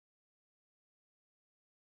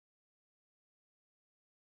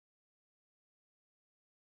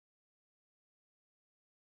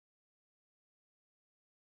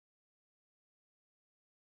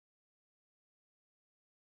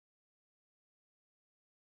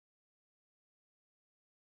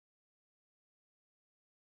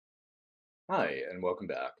Hi, and welcome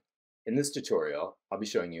back. In this tutorial, I'll be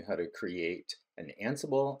showing you how to create an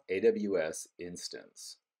Ansible AWS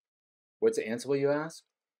instance. What's Ansible, you ask?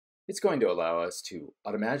 It's going to allow us to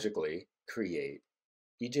automatically create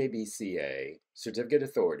Ejbca certificate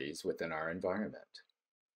authorities within our environment.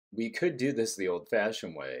 We could do this the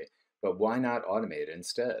old-fashioned way, but why not automate it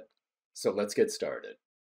instead? So let's get started.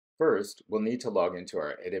 First, we'll need to log into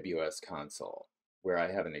our AWS console, where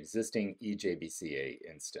I have an existing Ejbca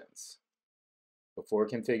instance. Before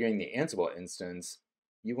configuring the Ansible instance,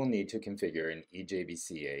 you will need to configure an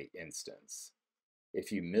Ejbca instance.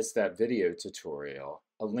 If you missed that video tutorial,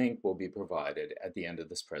 a link will be provided at the end of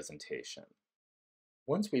this presentation.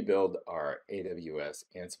 Once we build our AWS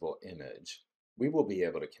Ansible image, we will be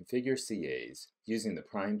able to configure CAs using the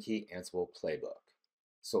prime key Ansible playbook.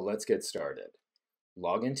 So let's get started.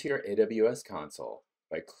 Log into your AWS console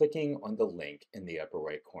by clicking on the link in the upper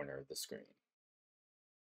right corner of the screen.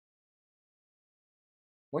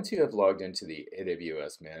 Once you have logged into the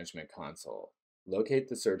AWS Management Console, locate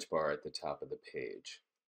the search bar at the top of the page.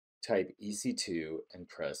 Type EC2 and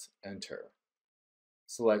press Enter.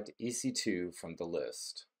 Select EC2 from the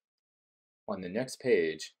list. On the next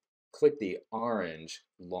page, click the orange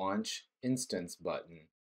Launch Instance button.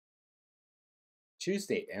 Choose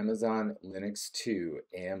the Amazon Linux 2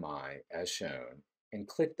 AMI as shown and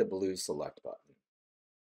click the blue Select button.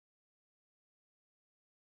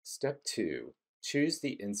 Step 2. Choose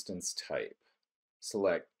the instance type.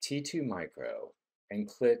 Select T2 Micro and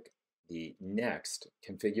click the Next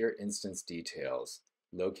Configure Instance Details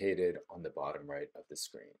located on the bottom right of the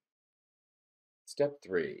screen. Step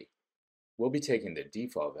 3. We'll be taking the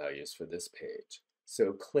default values for this page,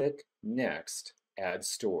 so click Next, Add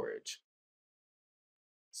Storage.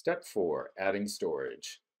 Step 4. Adding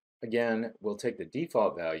storage. Again, we'll take the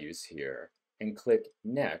default values here and click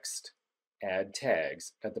Next, Add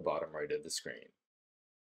tags at the bottom right of the screen.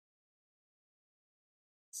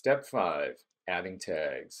 Step 5. Adding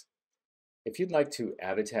tags. If you'd like to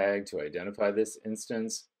add a tag to identify this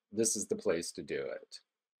instance, this is the place to do it.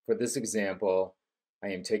 For this example, I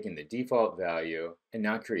am taking the default value and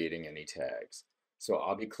not creating any tags. So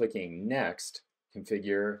I'll be clicking Next,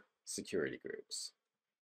 Configure Security Groups.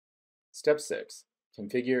 Step 6.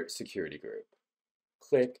 Configure Security Group.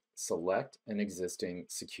 Click Select an existing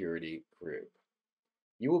security group.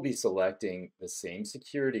 You will be selecting the same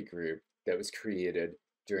security group that was created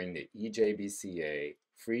during the Ejbca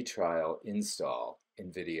free trial install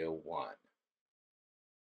in video 1.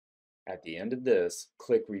 At the end of this,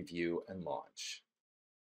 click Review and Launch.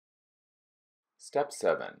 Step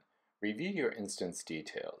 7. Review your instance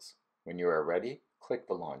details. When you are ready, click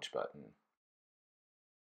the Launch button.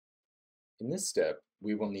 In this step,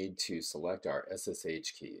 we will need to select our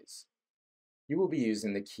SSH keys. You will be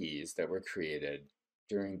using the keys that were created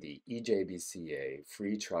during the Ejbca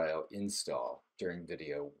free trial install during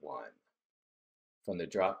video 1. From the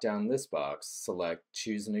drop-down list box, select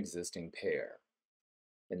Choose an existing pair.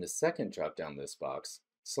 In the second drop-down list box,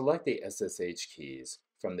 select the SSH keys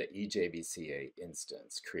from the Ejbca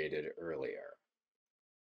instance created earlier.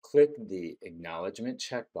 Click the Acknowledgement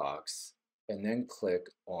checkbox and then click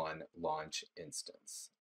on Launch Instance.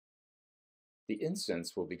 The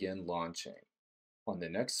instance will begin launching. On the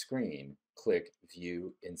next screen, click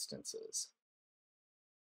View Instances.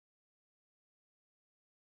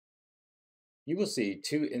 You will see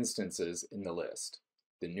two instances in the list,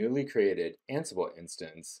 the newly created Ansible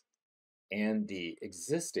instance and the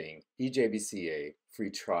existing Ejbca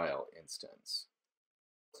free trial instance.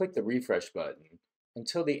 Click the refresh button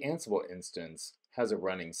until the Ansible instance has a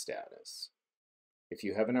running status. If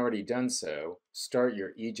you haven't already done so, start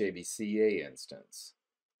your Ejbca instance.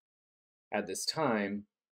 At this time,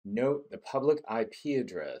 note the public IP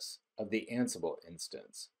address of the Ansible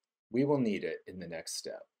instance. We will need it in the next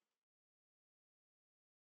step.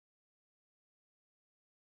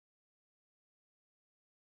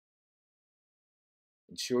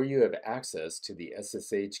 Ensure you have access to the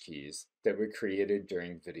SSH keys that were created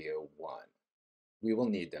during video 1. We will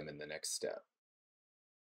need them in the next step.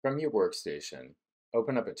 From your workstation,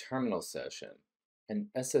 open up a terminal session and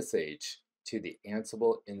SSH to the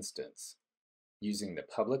Ansible instance using the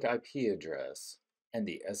public IP address and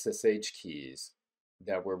the SSH keys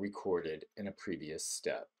that were recorded in a previous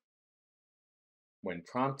step. When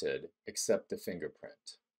prompted, accept the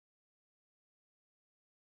fingerprint.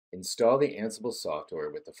 Install the Ansible software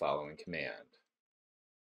with the following command.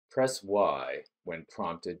 Press Y when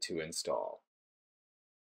prompted to install.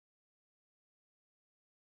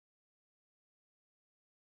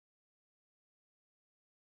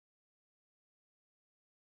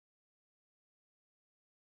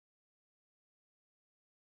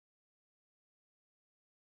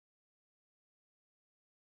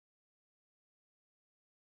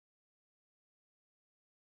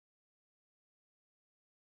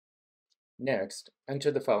 Next, enter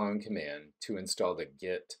the following command to install the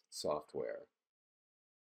Git software.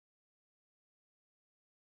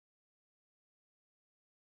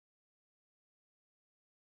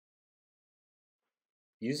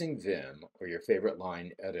 Using Vim or your favorite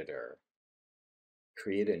line editor,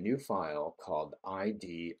 create a new file called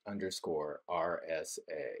id_rsa.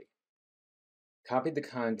 Copy the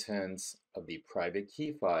contents of the private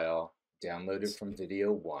key file downloaded from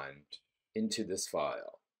video 1 into this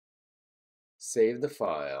file. Save the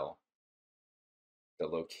file. The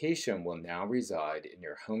location will now reside in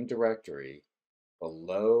your home directory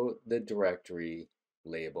below the directory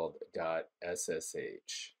labeled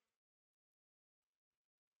 .ssh.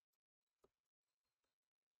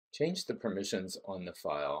 Change the permissions on the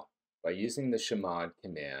file by using the chmod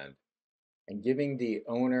command and giving the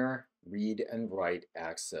owner read and write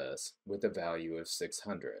access with a value of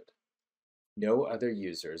 600. No other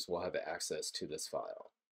users will have access to this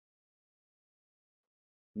file.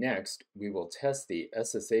 Next, we will test the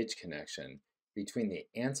SSH connection between the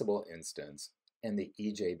Ansible instance and the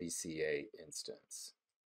Ejbca instance.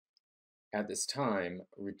 At this time,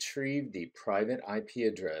 retrieve the private IP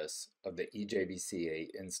address of the Ejbca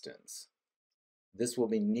instance. This will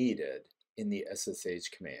be needed in the SSH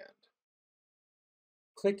command.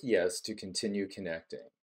 Click Yes to continue connecting.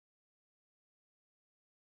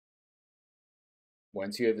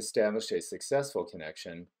 Once you have established a successful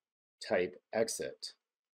connection, type Exit.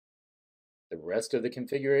 The rest of the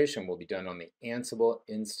configuration will be done on the Ansible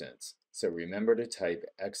instance, so remember to type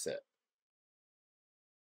Exit.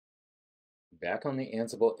 Back on the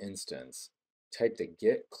Ansible instance, type the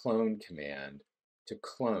git clone command to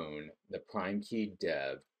clone the primekey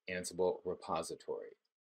dev Ansible repository.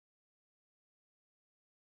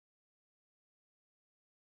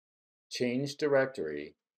 Change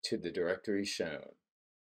directory to the directory shown.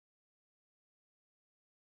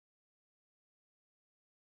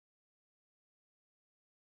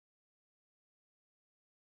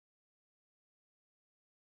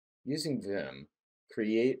 Using Vim,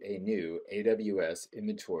 create a new AWS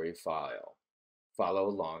inventory file. Follow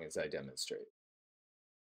along as I demonstrate.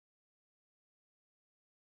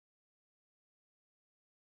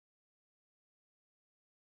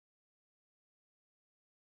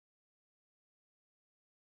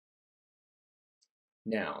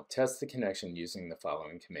 Now, test the connection using the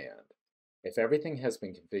following command. If everything has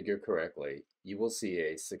been configured correctly, you will see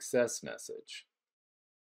a success message.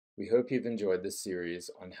 We hope you've enjoyed this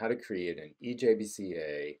series on how to create an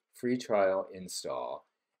Ejbca free trial install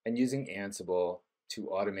and using Ansible to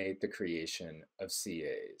automate the creation of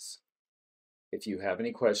CAs. If you have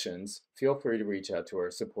any questions, feel free to reach out to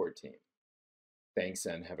our support team. Thanks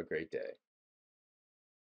and have a great day.